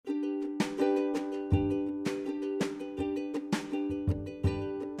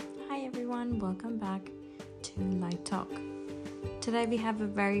welcome back to Light Talk. Today we have a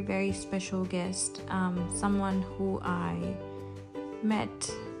very, very special guest, someone who I met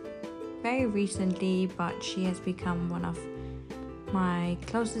very recently, but she has become one of my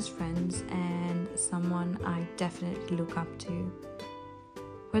closest friends and someone I definitely look up to.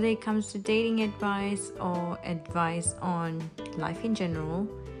 Whether it comes to dating advice or advice on life in general,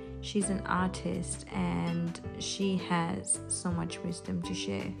 she's an artist and she has so much wisdom to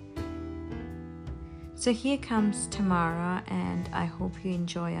share. So here comes Tamara, and I hope you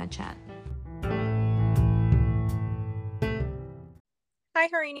enjoy our chat. Hi,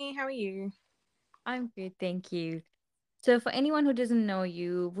 Harini. How are you? I'm good, thank you. So for anyone who doesn't know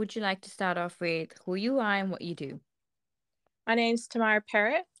you, would you like to start off with who you are and what you do? My name's Tamara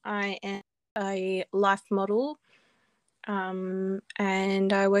Perrett. I am a life model and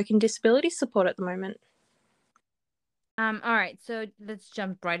I work in disability support at the moment. All right, so let's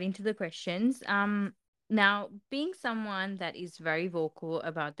jump right into the questions. Now, being someone that is very vocal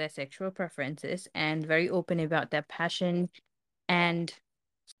about their sexual preferences and very open about their passion and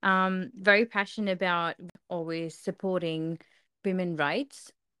very passionate about always supporting women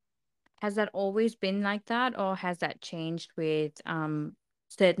rights. Has that always been like that, or has that changed with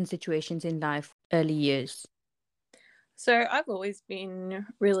certain situations in life, early years? So I've always been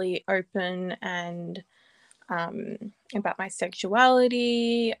really open and about my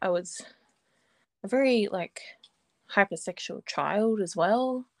sexuality. I was a very hypersexual child as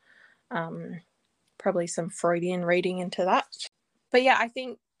well. Probably some Freudian reading into that. But yeah, I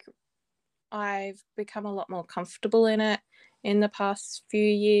think I've become a lot more comfortable in it in the past few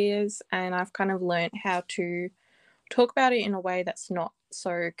years, and I've kind of learned how to talk about it in a way that's not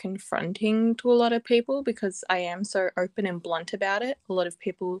so confronting to a lot of people because I am so open and blunt about it. A lot of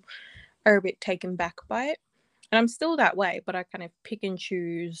people are a bit taken back by it. And I'm still that way, but I kind of pick and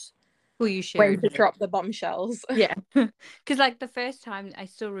choose Who you when shared to with? drop the bombshells. Yeah. Because like the first time, I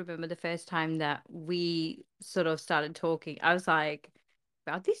still remember the first time that we sort of started talking, I was like,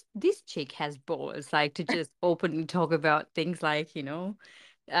 wow, this chick has balls, like to just openly talk about things like,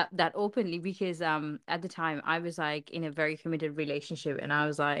 that openly, because at the time I was like in a very committed relationship, and I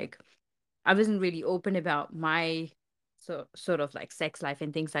was like, I wasn't really open about my sort of like sex life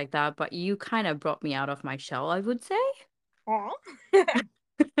and things like that, but you kind of brought me out of my shell, I would say. Aw.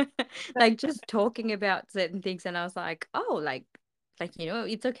 Like just talking about certain things, and I was like, oh,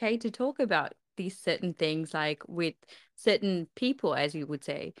 it's okay to talk about these certain things like with certain people, as you would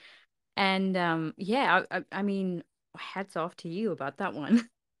say. And yeah, I mean, hats off to you about that one.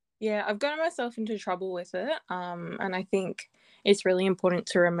 Yeah, I've gotten myself into trouble with it. And I think it's really important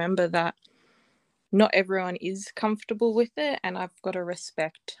to remember that not everyone is comfortable with it, and I've got to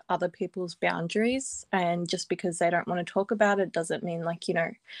respect other people's boundaries. And just because they don't want to talk about it doesn't mean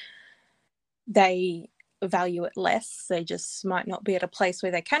they value it less. They just might not be at a place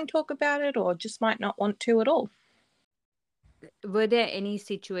where they can talk about it, or just might not want to at all. Were there any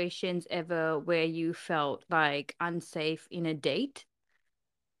situations ever where you felt like unsafe in a date?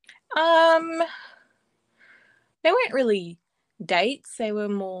 Um, they weren't really dates, they were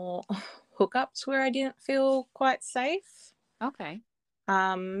more hookups where I didn't feel quite safe. Okay.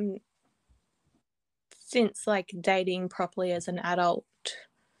 Um, since dating properly as an adult,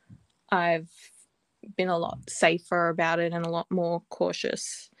 I've been a lot safer about it and a lot more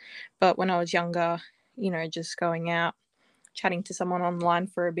cautious. But when I was younger, just going out, chatting to someone online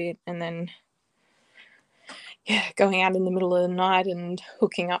for a bit, and then going out in the middle of the night and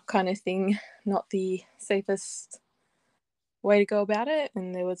hooking up kind of thing, not the safest way to go about it.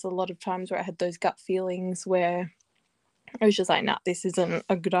 And there was a lot of times where I had those gut feelings where I was just like, nah, this isn't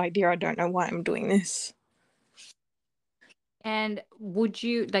a good idea. I don't know why I'm doing this. And would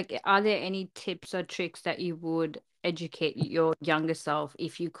you like, are there any tips or tricks that you would educate your younger self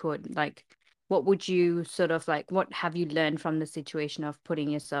if you could? Like, what would you sort of like, what have you learned from the situation of putting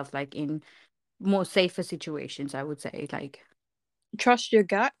yourself like in more safer situations, I would say, like. Trust your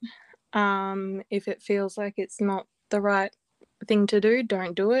gut. If it feels like it's not the right thing to do,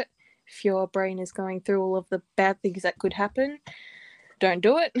 don't do it. If your brain is going through all of the bad things that could happen, don't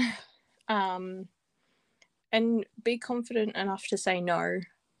do it. Um, and be confident enough to say no,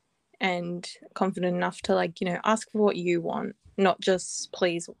 and confident enough to ask for what you want, not just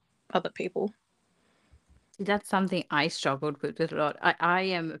please other people. See, that's something I struggled with a lot. I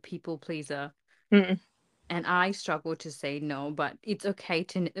am a people pleaser, Mm. and I struggle to say no, but it's okay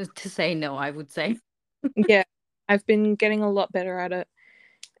to say no, I would say. Yeah, I've been getting a lot better at it,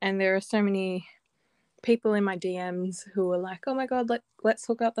 and there are so many people in my DMs who are like, "Oh my god, let's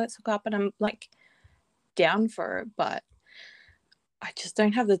hook up," and I'm like down for it, but I just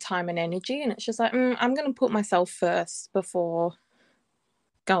don't have the time and energy, and it's just like, I'm going to put myself first before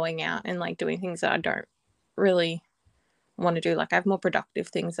going out and like doing things that I don't really want to do. Like I have more productive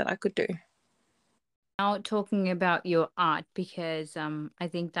things that I could do. Now talking about your art, because I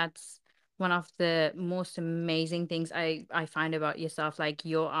think that's one of the most amazing things I find about yourself. Like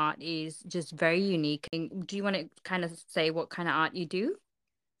your art is just very unique. And do you want to kind of say what kind of art you do?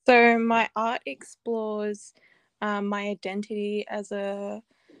 So my art explores my identity as a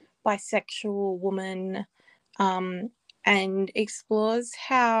bisexual woman, um, and explores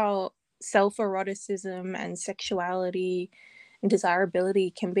how self eroticism and sexuality and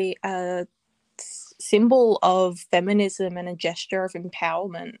desirability can be a symbol of feminism and a gesture of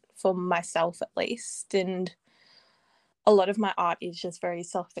empowerment for myself, at least. And a lot of my art is just very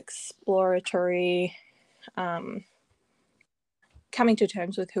self exploratory, um, coming to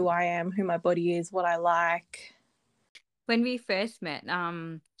terms with who I am, who my body is, what I like. When we first met,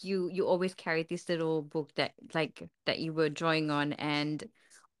 you always carried this little book that that you were drawing on, and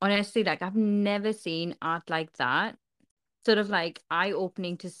honestly, like I've never seen art like that. Sort of like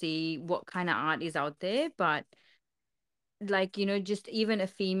eye-opening to see what kind of art is out there, but like just even a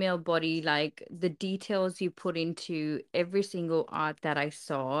female body, like the details you put into every single art that I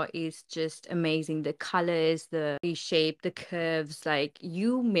saw is just amazing. The colors, the shape, the curves, like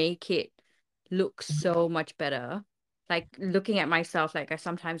you make it look so much better. Like looking at myself, like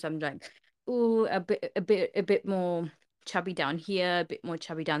I'm like, oh, a bit more chubby down here, a bit more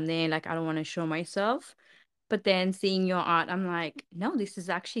chubby down there, like I don't want to show myself. But then seeing your art, I'm like, no, this is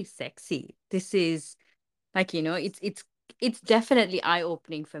actually sexy. This is like, it's definitely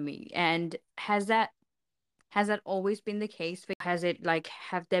eye-opening for me. And has that always been the case for has it like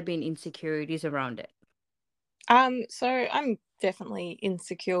have there been insecurities around it? So I'm definitely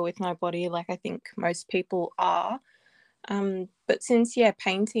insecure with my body, like I think most people are. But since, yeah,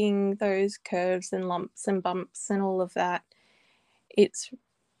 painting those curves and lumps and bumps and all of that, it's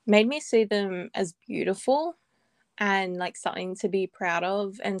made me see them as beautiful and like something to be proud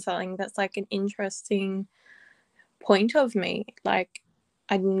of and something that's like an interesting point of me. Like,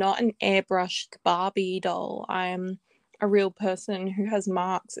 I'm not an airbrushed Barbie doll. I'm a real person who has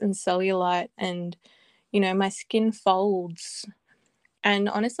marks and cellulite, and, my skin folds. And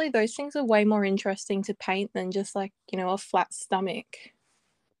honestly, those things are way more interesting to paint than just like, a flat stomach.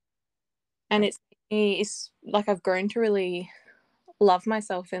 And it's like I've grown to really love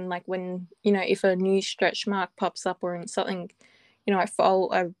myself, and like when, if a new stretch mark pops up or in something, I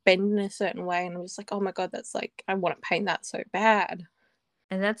fall, I bend in a certain way, and I'm just like, oh my god, that's like, I want to paint that so bad.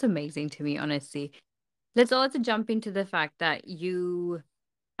 And that's amazing to me, honestly. Let's also jump into the fact that you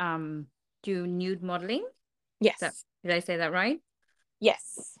um do nude modeling. That Yes. did I say that right?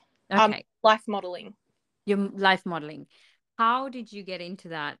 Yes. Okay. Life modeling. Your life modeling. How did you get into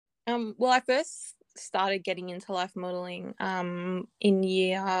that? Well, I first started getting into life modeling in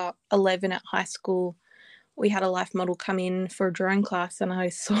year 11 at high school. We had a life model come in for a drawing class, and I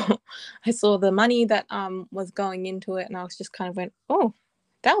saw I saw the money that was going into it, and I was just kind of went, oh,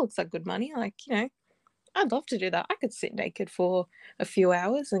 that looks like good money. Like, I'd love to do that. I could sit naked for a few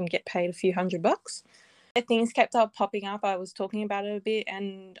hours and get paid a few $100. Things kept up popping up. I was talking about it a bit,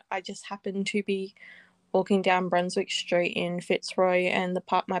 and I just happened to be walking down Brunswick Street in Fitzroy, and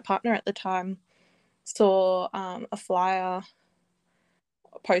my partner at the time saw a flyer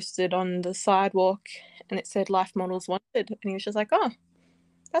posted on the sidewalk, and it said life models wanted, and he was just like, oh,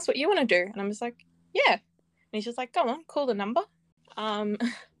 that's what you want to do. And I'm just like, yeah. And he's just like, go on, call the number. um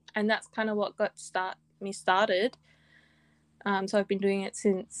and that's kind of what got me started. So I've been doing it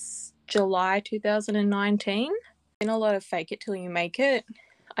since July 2019. Been a lot of fake it till you make it.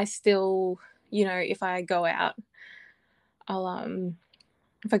 I still, if I go out, I'll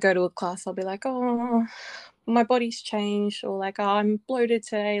if I go to a class, I'll be like, oh, my body's changed, or like, oh, I'm bloated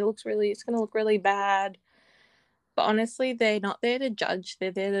today, it's gonna look really bad. But honestly, they're not there to judge,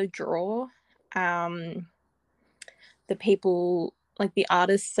 they're there to draw. um the people, like the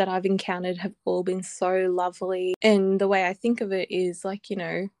artists that I've encountered, have all been so lovely. And the way I think of it is like,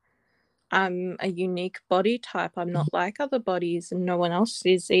 I'm a unique body type. I'm not like other bodies, and no one else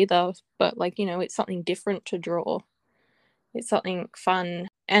is either. But like, it's something different to draw. It's something fun.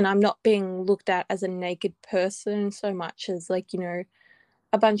 And I'm not being looked at as a naked person so much as like,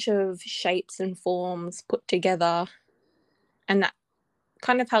 a bunch of shapes and forms put together. And that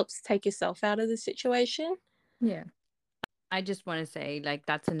kind of helps take yourself out of the situation. Yeah. I just want to say, like,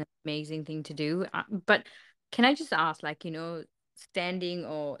 that's an amazing thing to do. But can I just ask, like, standing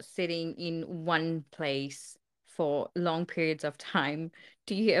or sitting in one place for long periods of time,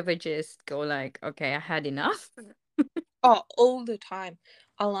 do you ever just go like, okay, I had enough? Oh, all the time.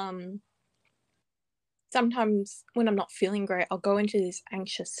 I'll sometimes when I'm not feeling great, I'll go into this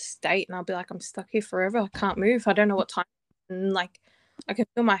anxious state and I'll be like, I'm stuck here forever. I can't move. I don't know what time. And like, I can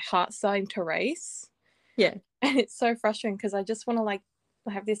feel my heart starting to race. Yeah. And it's so frustrating because I just want to like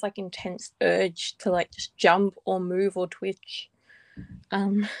have this like intense urge to like just jump or move or twitch.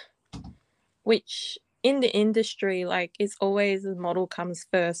 Um, which in the industry, like it's always the model comes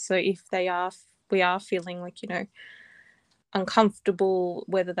first. So if we are feeling like, uncomfortable,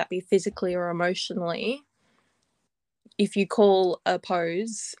 whether that be physically or emotionally, if you call a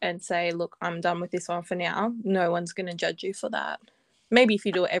pose and say, look, I'm done with this one for now, no one's going to judge you for that. Maybe if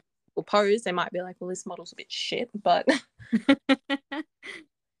you do every single pose, they might be like, well, this model's a bit shit, but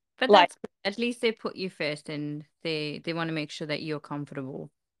But like, that's good. At least they put you first and they want to make sure that you're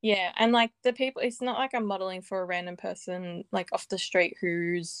comfortable. yeah. And like the people, it's not like I'm modeling for a random person like off the street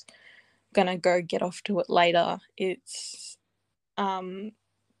who's going to go get off to it later. It's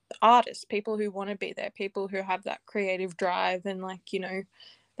artists, people who want to be there, people who have that creative drive and like,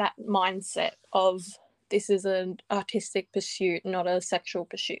 that mindset of this is an artistic pursuit, not a sexual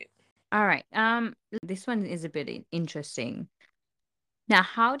pursuit. All right. This one is a bit interesting. Now,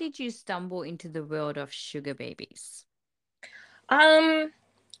 how did you stumble into the world of sugar babies? Um,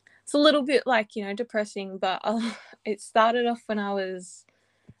 it's a little bit like, depressing, but it started off when I was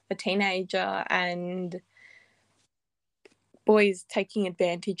a teenager and boys taking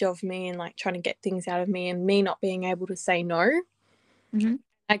advantage of me and like trying to get things out of me and me not being able to say no. Mm-hmm.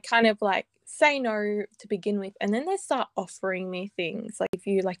 I kind of like say no to begin with, and then they start offering me things like if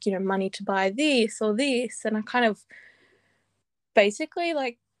you like, money to buy this or this, and I kind of basically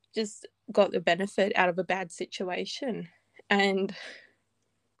like just got the benefit out of a bad situation. And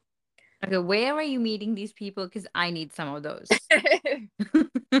Okay, where are you meeting these people? Because I need some of those.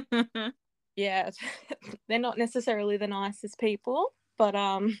 yeah, they're not necessarily the nicest people, but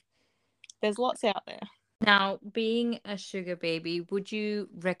there's lots out there. Now, being a sugar baby, would you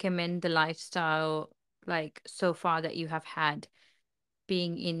recommend the lifestyle like so far that you have had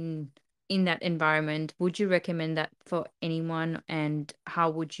being in that environment? Would you recommend that for anyone? And how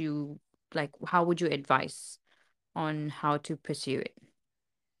would you advise on how to pursue it?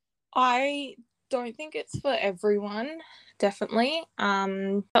 I don't think it's for everyone, definitely.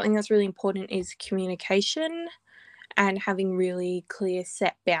 Something that's really important is communication and having really clear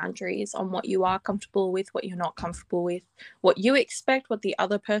set boundaries on what you are comfortable with, what you're not comfortable with, what you expect, what the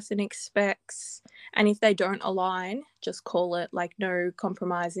other person expects. And if they don't align, just call it, like no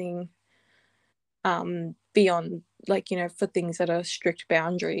compromising beyond, like, for things that are strict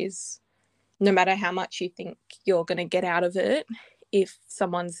boundaries. No matter how much you think you're going to get out of it, if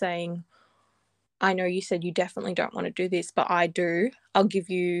someone's saying, I know you said you definitely don't want to do this, but I do, I'll give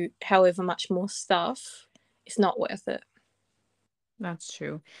you however much more stuff, it's not worth it. That's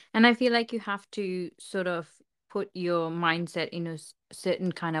true. And I feel like you have to sort of put your mindset in a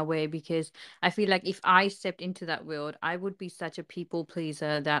certain kind of way, because I feel like if I stepped into that world, I would be such a people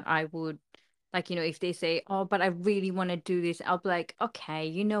pleaser that I would, like, if they say, oh, but I really want to do this, I'll be like, okay,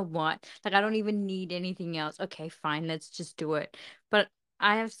 you know what? Like, I don't even need anything else. Okay, fine, let's just do it. But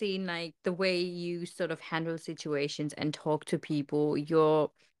I have seen like the way you sort of handle situations and talk to people,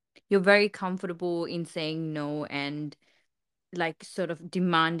 you're very comfortable in saying no and like sort of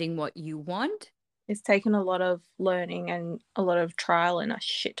demanding what you want. It's taken a lot of learning and a lot of trial and a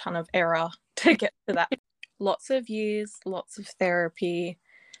shit ton of error to get to that. Lots of years, lots of therapy,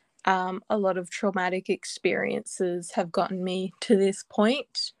 a lot of traumatic experiences have gotten me to this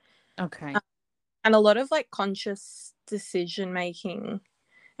point. Okay. And a lot of like conscious decision making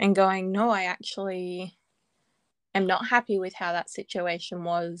and going, no, I actually am not happy with how that situation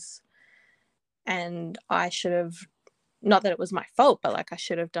was. And I should have, not that it was my fault, but like I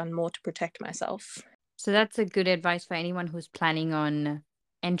should have done more to protect myself. So that's a good advice for anyone who's planning on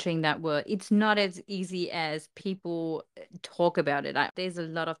entering that world. It's not as easy as people talk about it. There's a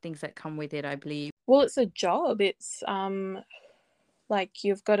lot of things that come with it, I believe. Well, it's a job. It's like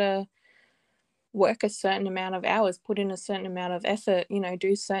you've got to work a certain amount of hours, put in a certain amount of effort,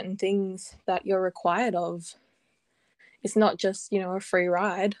 do certain things that you're required of. It's not just, a free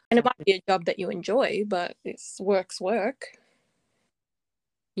ride. And it might be a job that you enjoy, but it's work's work.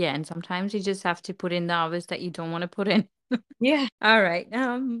 Yeah, and sometimes you just have to put in the hours that you don't want to put in. Yeah. All right.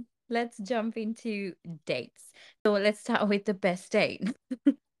 Let's jump into dates. So let's start with the best date.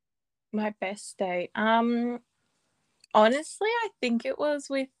 My best date. Honestly, I think it was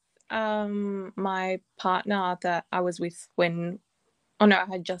with my partner that I was with when, oh no, I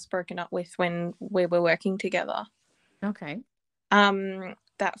had just broken up with when we were working together. Okay.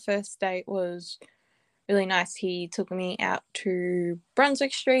 That first date was really nice. He took me out to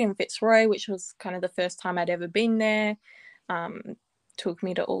Brunswick Street in Fitzroy, which was kind of the first time I'd ever been there. Took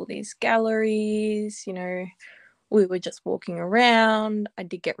me to all these galleries, we were just walking around. I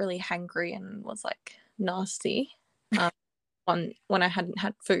did get really hangry and was like nasty when I hadn't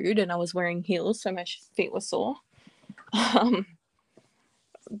had food and I was wearing heels, so my feet were sore.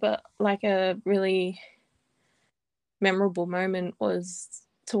 But like a really memorable moment was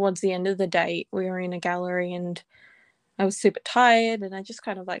towards the end of the day. We were in a gallery and I was super tired and I just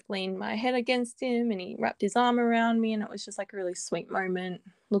kind of like leaned my head against him and he wrapped his arm around me and it was just like a really sweet moment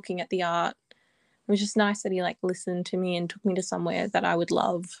looking at the art. It was just nice that he like listened to me and took me to somewhere that I would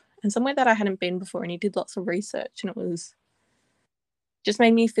love and somewhere that I hadn't been before, and he did lots of research and it was just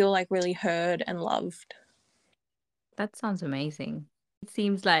made me feel like really heard and loved. That sounds amazing. It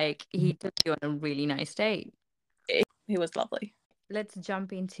seems like he took you on a really nice date. He was lovely. Let's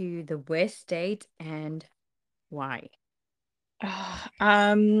jump into the worst date and why.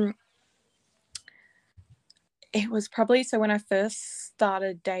 It was probably, so when I first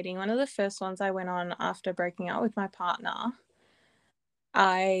started dating, one of the first ones I went on after breaking up with my partner,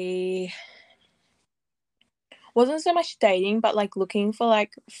 I wasn't so much dating, but like looking for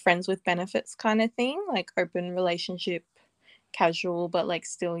like friends with benefits kind of thing, like open relationship, casual, but like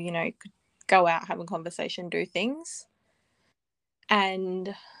still, could go out, have a conversation, do things.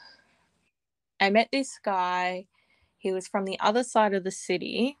 And I met this guy. He was from the other side of the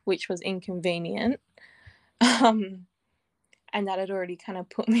city, which was inconvenient. And that had already kind of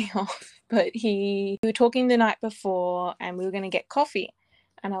put me off. But we were talking the night before and we were going to get coffee.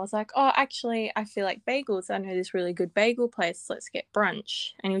 And I was like, oh, actually, I feel like bagels. I know this really good bagel place. Let's get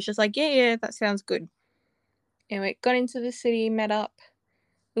brunch. And he was just like, yeah, that sounds good. And we got into the city, met up.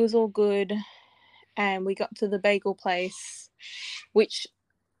 It was all good. And we got to the bagel place, which,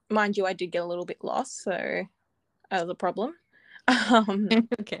 mind you, I did get a little bit lost. So that was a problem.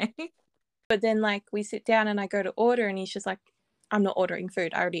 Okay. But then, like, we sit down and I go to order and he's just like, I'm not ordering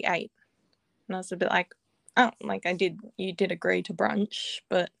food. I already ate. And I was a bit like, oh, like you did agree to brunch,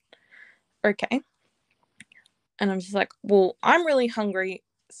 but okay. And I'm just like, well, I'm really hungry,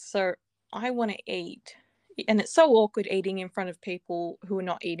 so I want to eat. And it's so awkward eating in front of people who are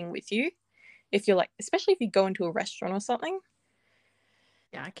not eating with you. If you're like, especially if you go into a restaurant or something.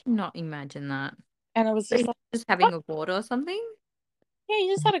 Yeah, I cannot imagine that. And I was So just he's like, just having a water or something? yeah,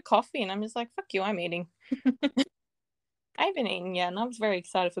 you just had a coffee. And I'm just like, fuck you, I'm eating. I haven't eaten yet. And I was very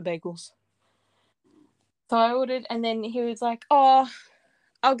excited for bagels. So I ordered, and then he was like, oh,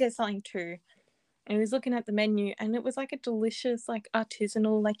 I'll get something too. And he was looking at the menu and it was like a delicious, like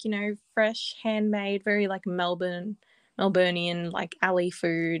artisanal, like, fresh, handmade, very like Melburnian, like alley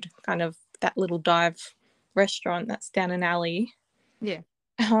food, kind of that little dive restaurant that's down an alley. Yeah.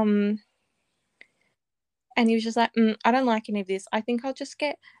 And he was just like, I don't like any of this. I think I'll just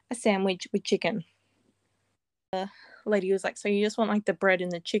get a sandwich with chicken. The lady was like, so you just want like the bread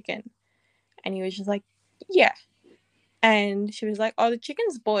and the chicken? And he was just like, yeah. And she was like, oh, the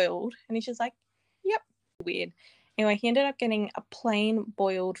chicken's boiled. And he's just like, yep. Weird. Anyway, he ended up getting a plain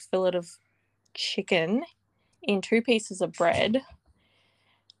boiled fillet of chicken in 2 pieces of bread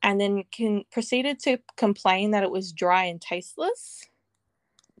and then proceeded to complain that it was dry and tasteless.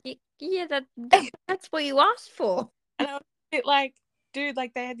 Yeah, that's what you asked for. And I was a bit like, dude,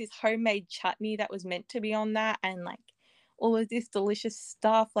 like they had this homemade chutney that was meant to be on that and like all of this delicious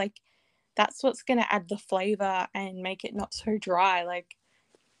stuff. Like that's what's going to add the flavor and make it not so dry. Like,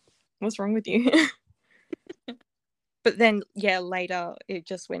 what's wrong with you? But then, yeah, later it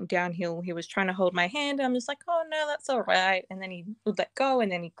just went downhill. He was trying to hold my hand. And I'm just like, oh, no, that's all right. And then he would let go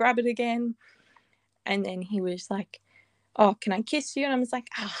and then he'd grab it again. And then he was like, oh, can I kiss you? And I was like,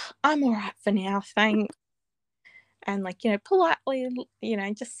 I'm all right for now, thanks. And like, politely,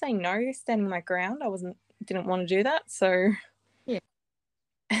 just saying no, standing my ground. Didn't want to do that. So, yeah.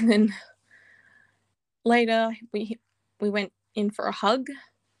 And then later we went in for a hug,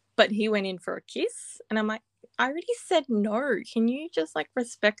 but he went in for a kiss. And I'm like, I already said no. Can you just like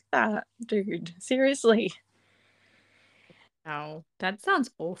respect that, dude? Seriously. Oh, that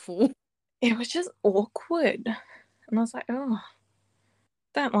sounds awful. It was just awkward. And I was like, oh,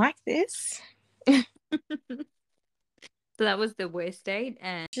 don't like this. So that was the worst date,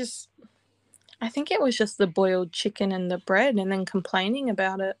 and I think it was just the boiled chicken and the bread and then complaining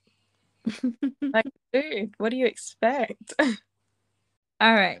about it. Like, dude, what do you expect?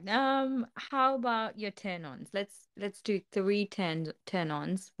 all right. How about your turn-ons? Let's do 3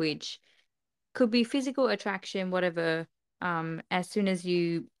 turn-ons, which could be physical attraction, whatever. As soon as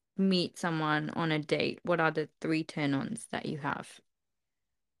you meet someone on a date, what are the 3 turn-ons that you have?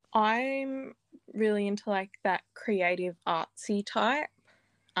 I'm really into like that creative artsy type.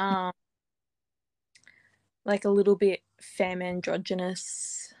 Like a little bit femme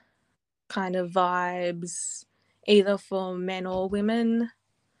androgynous kind of vibes, either for men or women.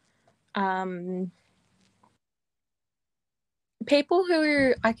 People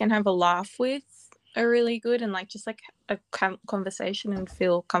who I can have a laugh with are really good, and like just like a conversation and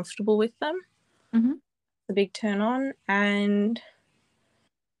feel comfortable with them. Mm-hmm. A big turn on. And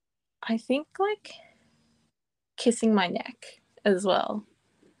I think like kissing my neck as well.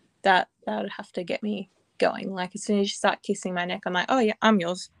 That would have to get me going. Like as soon as you start kissing my neck, I'm like, oh yeah, I'm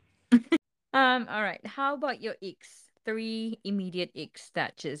yours. All right. How about your icks? 3 immediate icks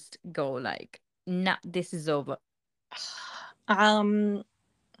that just go like, nah, this is over. I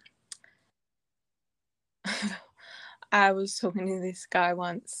was talking to this guy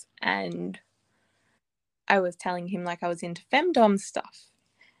once, and I was telling him like I was into femdom stuff.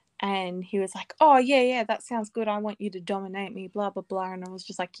 And he was like, oh, yeah, that sounds good. I want you to dominate me, blah, blah, blah. And I was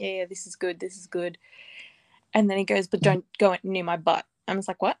just like, yeah, this is good. This is good. And then he goes, but don't go near my butt. I was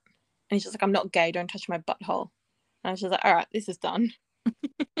like, what? And he's just like, I'm not gay. Don't touch my butthole. And I was just like, all right, this is done.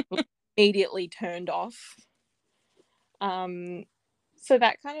 Immediately turned off. So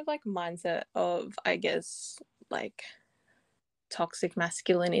that kind of like mindset of, I guess, like toxic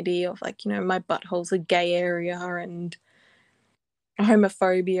masculinity of like, you know, my butthole's a gay area and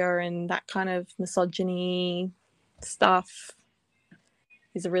homophobia and that kind of misogyny stuff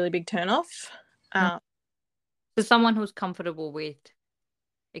is a really big turn off. So someone who's comfortable with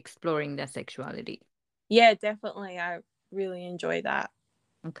exploring their sexuality. Yeah, definitely. I really enjoy that.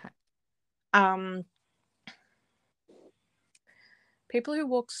 Okay. People who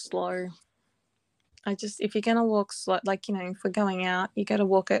walk slow. If you're gonna walk slow, like, you know, if we're going out, you gotta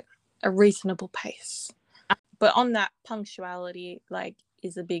walk at a reasonable pace. But on that, punctuality like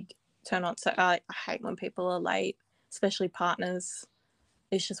is a big turn on. So I hate when people are late, especially partners.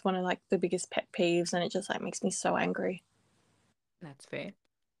 It's just one of like the biggest pet peeves, and it just like makes me so angry. That's fair.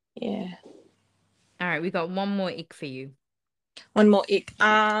 Yeah. All right, we got one more ick for you. One more ick.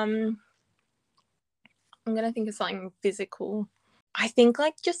 I'm gonna think of something physical. I think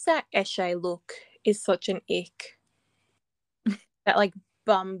like just that Eshe look is such an ick. That like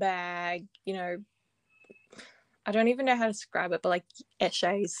bum bag, you know, I don't even know how to describe it, but like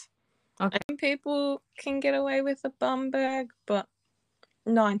Eshes. Okay. And people can get away with a bum bag, but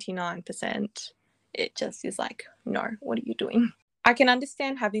 99% it just is like, no, what are you doing? I can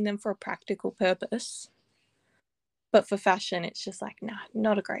understand having them for a practical purpose, but for fashion, it's just like, nah,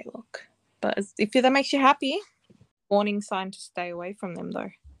 not a great look. But if that makes you happy, warning sign to stay away from them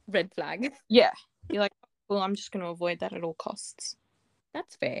though. Red flag. Yeah. You're like, well, I'm just going to avoid that at all costs.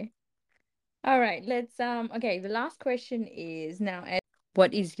 That's fair. All right, let's okay, the last question is now,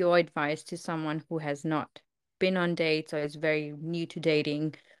 what is your advice to someone who has not been on dates or is very new to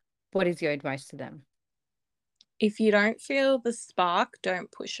dating? What is your advice to them? If you don't feel the spark,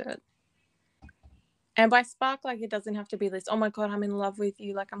 don't push it. And by spark, like, it doesn't have to be this, oh my God, I'm in love with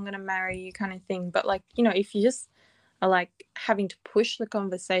you, like, I'm going to marry you kind of thing. But, like, you know, if you just are, like, having to push the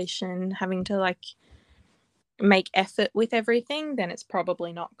conversation, having to, like, make effort with everything, then it's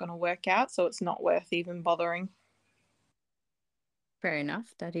probably not going to work out. So it's not worth even bothering. Fair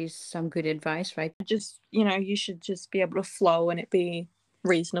enough. That is some good advice, right? Just, you know, you should just be able to flow and it be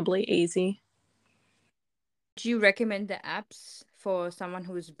reasonably easy. Do you recommend the apps for someone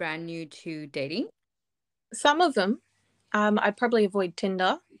who's brand new to dating? Some of them, I'd probably avoid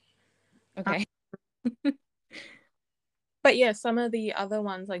Tinder. Okay. But yeah, some of the other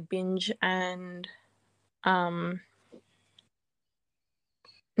ones like Binge and no,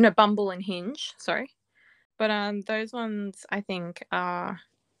 Bumble and Hinge, sorry. But those ones I think are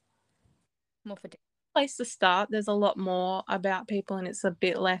More for a place to start. There's a lot more about people and it's a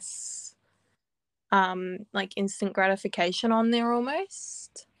bit less like instant gratification on there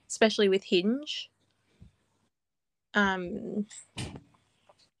almost, especially with Hinge. But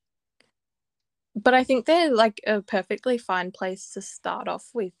I think they're like a perfectly fine place to start off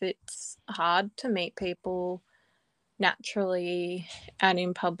with. It's hard to meet people naturally and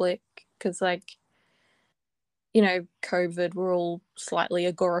in public because, like, you know, COVID, we're all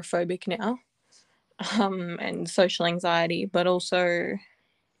slightly agoraphobic now, and social anxiety, but also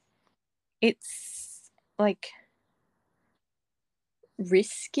it's like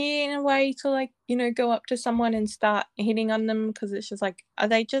risky in a way to, like, you know, go up to someone and start hitting on them because it's just like, are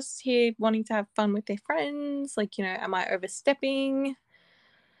they just here wanting to have fun with their friends? Like, you know, am I overstepping?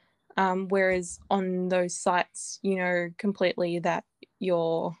 Whereas on those sites, you know, completely that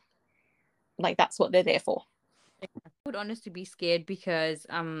you're like, that's what they're there for. I would honestly be scared because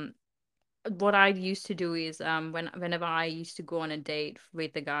what I used to do is whenever I used to go on a date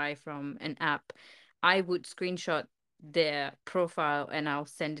with a guy from an app, I would screenshot their profile and I'll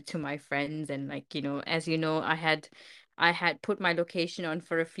send it to my friends. And like, as you know, I had put my location on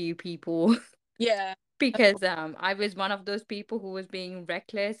for a few people Yeah. because I was one of those people who was being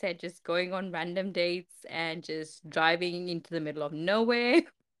reckless and just going on random dates and just driving into the middle of nowhere.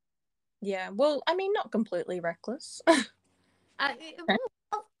 Yeah. Well, I mean, not completely reckless. Well,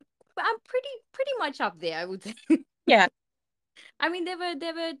 I'm pretty much up there, I would say. Yeah. I mean, there were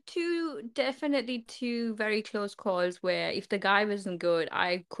definitely two very close calls where if the guy wasn't good,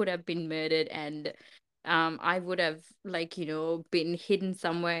 I could have been murdered, and I would have, like, been hidden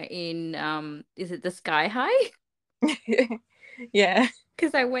somewhere in is it the Sky High? Yeah.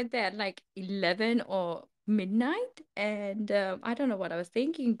 Because I went there at like 11 or midnight, and I don't know what I was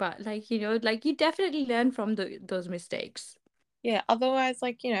thinking, but like, like you definitely learn from those mistakes. Yeah. Otherwise,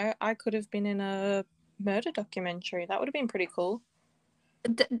 like, I could have been in a murder documentary. That would have been pretty cool.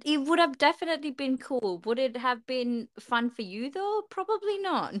 It would have definitely been cool. Would it have been fun for you though? Probably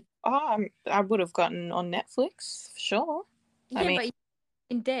not. Oh, I would have gotten on Netflix, for sure. I Yeah, mean, but you've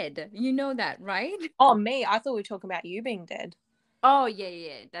been dead. You know that, right? oh, me. I thought we were talking about you being dead. Oh, yeah, yeah,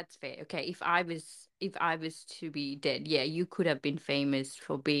 yeah, that's fair. Okay, if I was to be dead, yeah, you could have been famous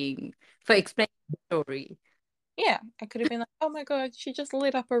for explaining the story. Yeah. I could have been like, oh my God, she just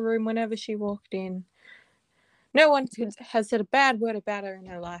lit up a room whenever she walked in. No one has said a bad word about her in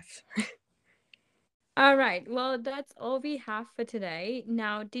her life. All right. Well, that's all we have for today.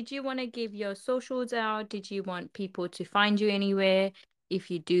 Now, did you want to give your socials out? Did you want people to find you anywhere? If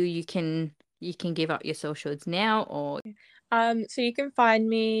you do, you can give out your socials now or So you can find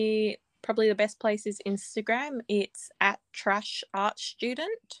me, probably the best place is Instagram. It's at Trash Art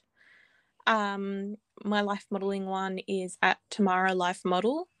Student. My life modeling one is at Tamara Life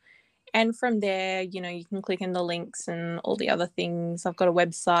Model. And from there, you can click in the links and all the other things. I've got a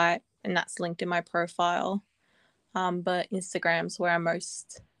website and that's linked in my profile. But Instagram's where I'm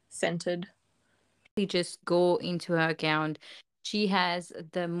most centered. just go into her account. She has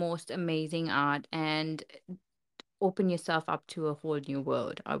the most amazing art and open yourself up to a whole new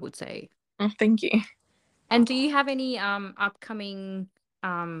world, I would say. Oh, thank you. And do you have any upcoming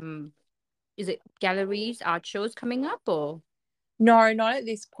um is it galleries, art shows coming up or? No, not at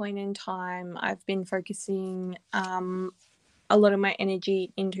this point in time. I've been focusing a lot of my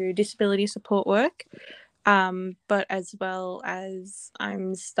energy into disability support work, but as well as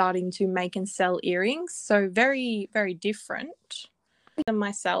I'm starting to make and sell earrings. So very, very different than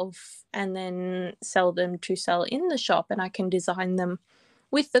myself, and then sell them to sell in the shop, and I can design them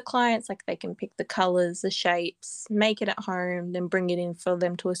with the clients. Like they can pick the colors, the shapes, make it at home, then bring it in for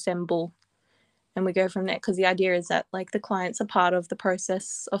them to assemble. And we go from there because the idea is that like the clients are part of the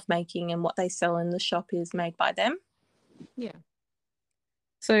process of making, and what they sell in the shop is made by them. Yeah.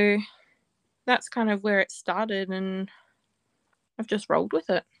 So that's kind of where it started, and I've just rolled with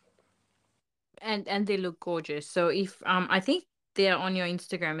it. And they look gorgeous. So if I think they're on your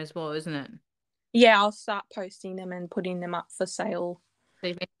Instagram as well, isn't it? Yeah, I'll start posting them and putting them up for sale. So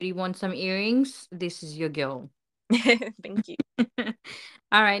if anybody wants some earrings, this is your girl. Thank you.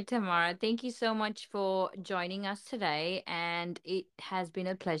 All right, Tamara, thank you so much for joining us today. And it has been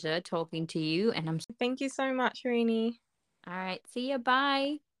a pleasure talking to you. And Thank you so much, Rini. all right, see you.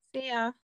 Bye. See ya.